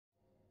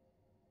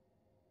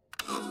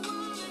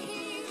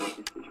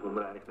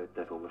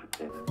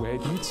where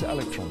it meets the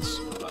electrons,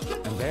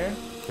 and there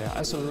they are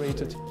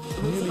accelerated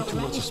nearly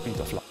towards the speed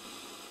of light.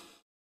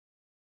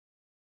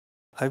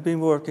 I've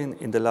been working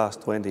in the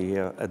last 20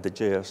 years at the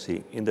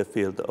JRC in the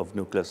field of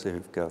nuclear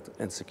safeguard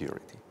and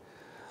security.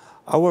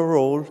 Our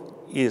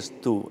role is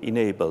to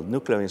enable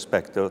nuclear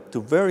inspectors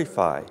to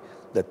verify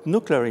that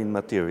nuclear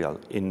material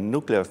in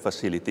nuclear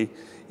facility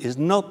is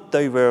not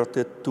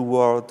diverted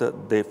toward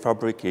the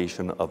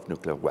fabrication of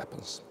nuclear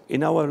weapons.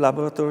 In our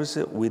laboratories,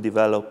 we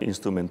develop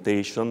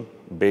instrumentation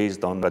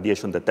based on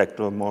radiation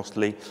detectors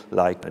mostly,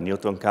 like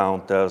neutron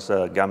counters,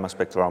 gamma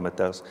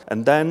spectrometers,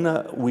 and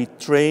then we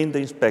train the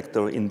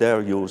inspector in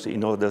their use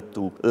in order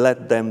to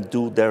let them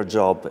do their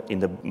job in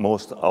the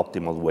most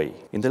optimal way.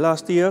 In the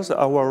last years,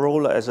 our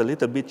role has a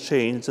little bit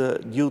changed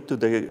due to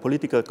the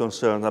political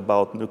concern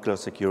about nuclear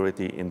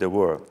security in the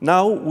world.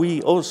 Now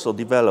we also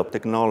develop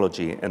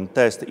technology and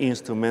test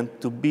instruments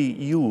to be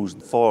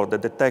used for the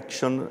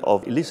detection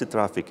of illicit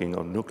trafficking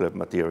of nuclear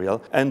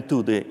material and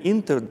to the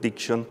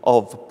interdiction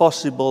of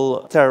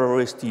possible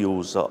terrorist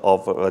use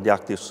of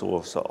radioactive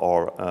source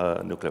or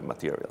nuclear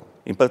material.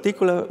 In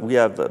particular, we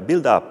have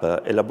built up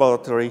a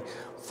laboratory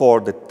for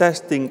the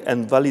testing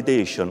and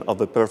validation of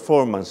the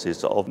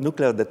performances of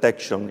nuclear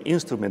detection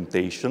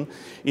instrumentation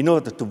in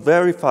order to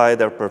verify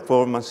their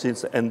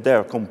performances and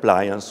their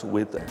compliance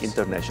with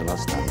international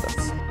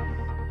standards.